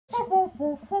I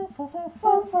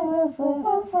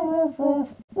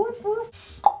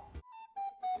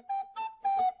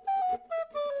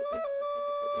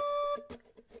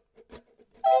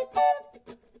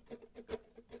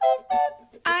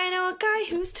know a guy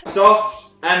who's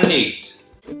soft and neat.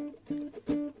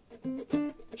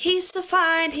 He's so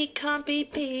fine he can't be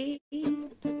beat.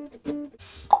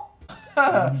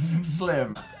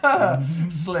 Slim.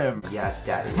 Slim. Yes,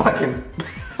 daddy.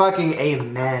 Fucking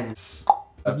amen.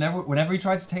 Whenever he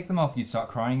tried to take them off, you'd start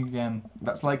crying again.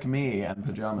 That's like me and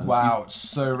pajamas. Wow, it's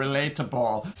so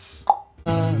relatable.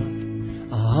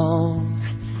 On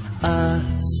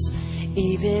us,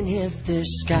 even if the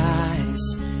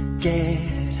skies get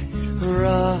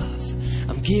rough,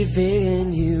 I'm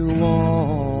giving you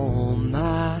all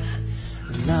my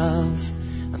love.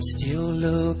 I'm still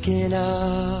looking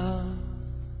up.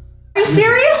 Are you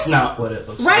serious? That's not what it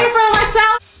looks like. Right in front of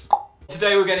myself?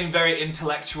 Today we're getting very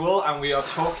intellectual and we are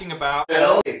talking about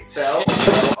Phil. Hey, Phil.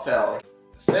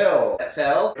 Phil.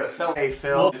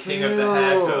 The king of the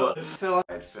haircut. Phil.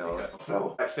 With Phil.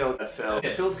 Phil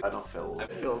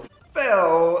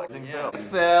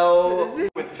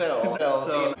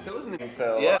isn't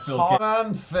Phil. Yeah.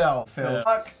 And Phil. Yeah.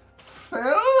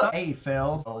 Phil. Hey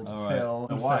Phil. Phil.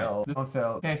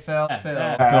 Okay, Phil.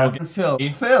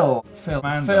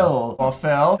 Or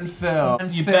Phil.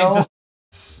 You begged us.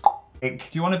 Do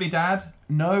you want to be dad?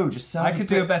 No, just sound. I could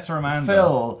do a better Amanda.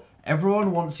 Phil.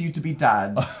 Everyone wants you to be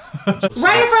dad. Right in front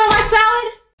of my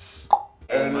salad?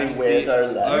 Only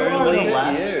weirdo left. Only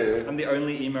I'm the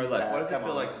only emo left. What does it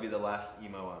feel like to be the last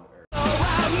emo on Earth?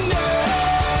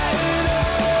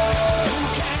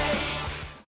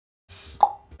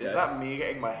 Is that me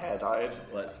getting my hair dyed?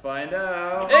 Let's find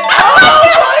out. Oh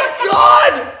my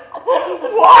god!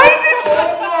 Why did you?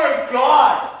 Oh my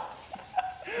god!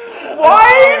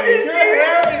 Why did you?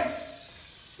 Hair is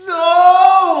so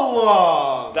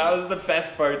long. That was the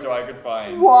best photo I could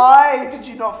find. Why did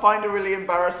you not find a really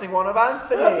embarrassing one of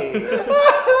Anthony? this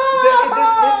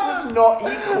was not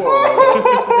equal.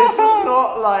 This was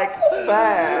not like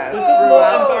fair. There's just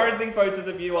more embarrassing photos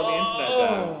of you on the internet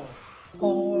now.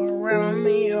 All around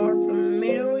me are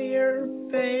familiar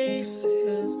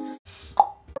faces.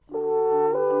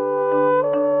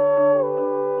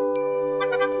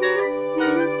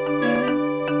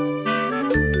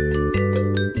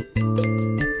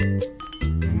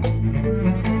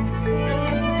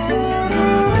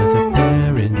 There's a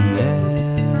bear in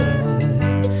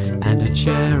there, and a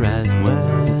chair as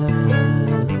well.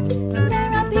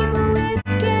 There are people with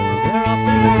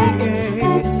games,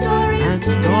 and stories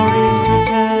to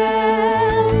tell.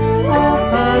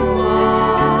 Open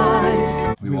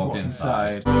wide. We walk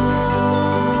inside.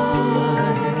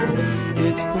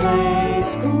 It's play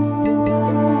school.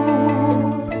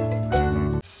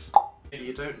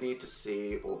 You don't need to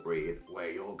see or breathe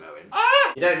where you're going.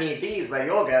 You don't need these where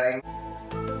you're going.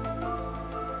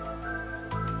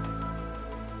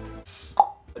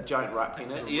 A giant rat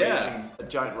penis. Yeah. A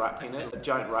giant rat penis. A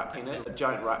giant rat penis. A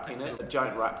giant rat penis. A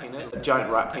giant rat penis. A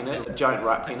giant rat penis. A giant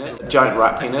rat penis. A giant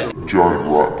rat penis. Giant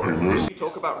rat penis. You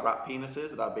talk about rat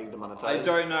penises without being demonetized. I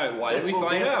don't know. Why did we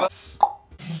find out?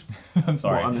 I'm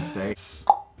sorry. What a mistake. It's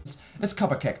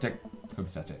copacetic.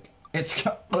 It's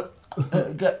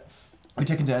we're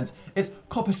taking turns. It's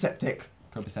copacetic.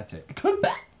 Copacetic.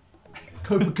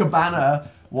 Copacabana.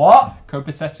 What?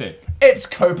 Copacetic. It's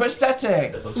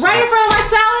copacetic. Right in front of my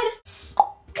salad?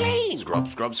 Clean. Scrub,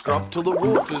 scrub, scrub till the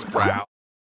water's brown.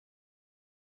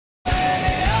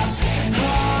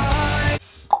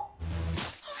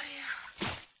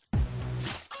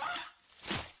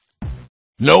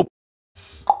 Nope.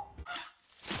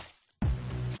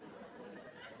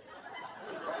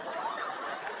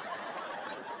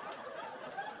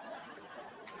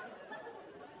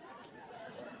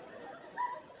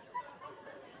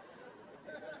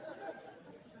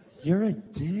 You're a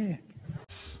dick.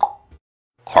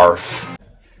 Harf.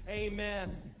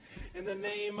 Amen. In the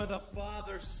name of the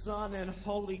Father, Son, and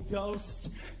Holy Ghost,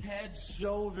 head,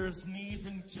 shoulders, knees,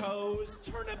 and toes,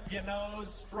 turn up your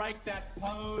nose, strike that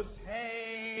pose.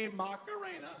 Hey,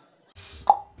 Macarena.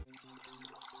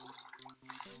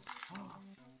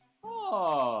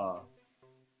 Oh.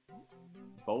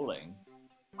 Bowling.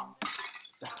 I'm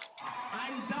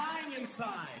dying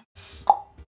inside.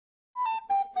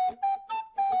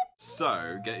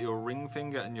 So, get your ring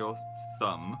finger and your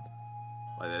thumb,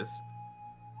 like this,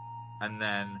 and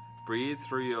then breathe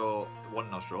through your one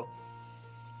nostril,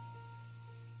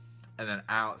 and then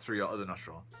out through your other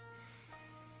nostril.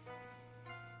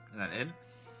 And then in,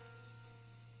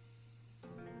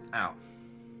 out.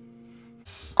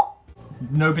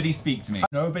 Nobody speak to me.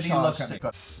 Nobody look at me.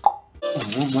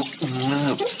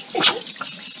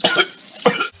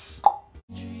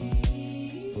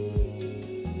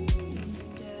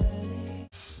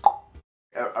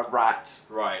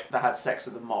 had sex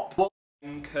with a mop.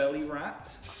 Curly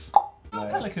rat. Not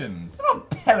pelicans. Not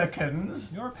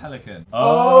pelicans. You're a pelican.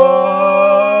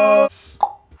 Oh. Ass,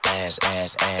 ass,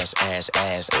 ass, ass, ass,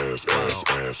 ass, ass,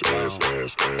 ass, ass,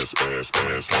 ass, ass, ass,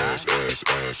 ass,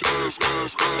 ass,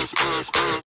 ass, ass, ass,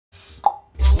 ass.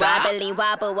 Wobbly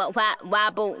wobble,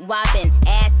 wobble, wobbin'.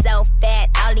 Ass so fat,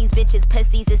 all these bitches'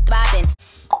 pussies is throbbing.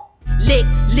 Lick,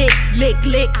 lick, lick,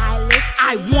 lick.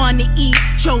 I wanna eat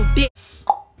your dick.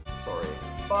 Sorry.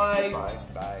 Bye. Bye.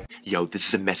 Bye. Yo, this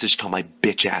is a message to all my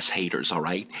bitch ass haters,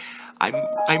 alright?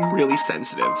 I'm really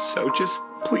sensitive, so just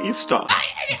please stop.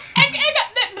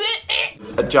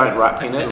 A giant rat penis.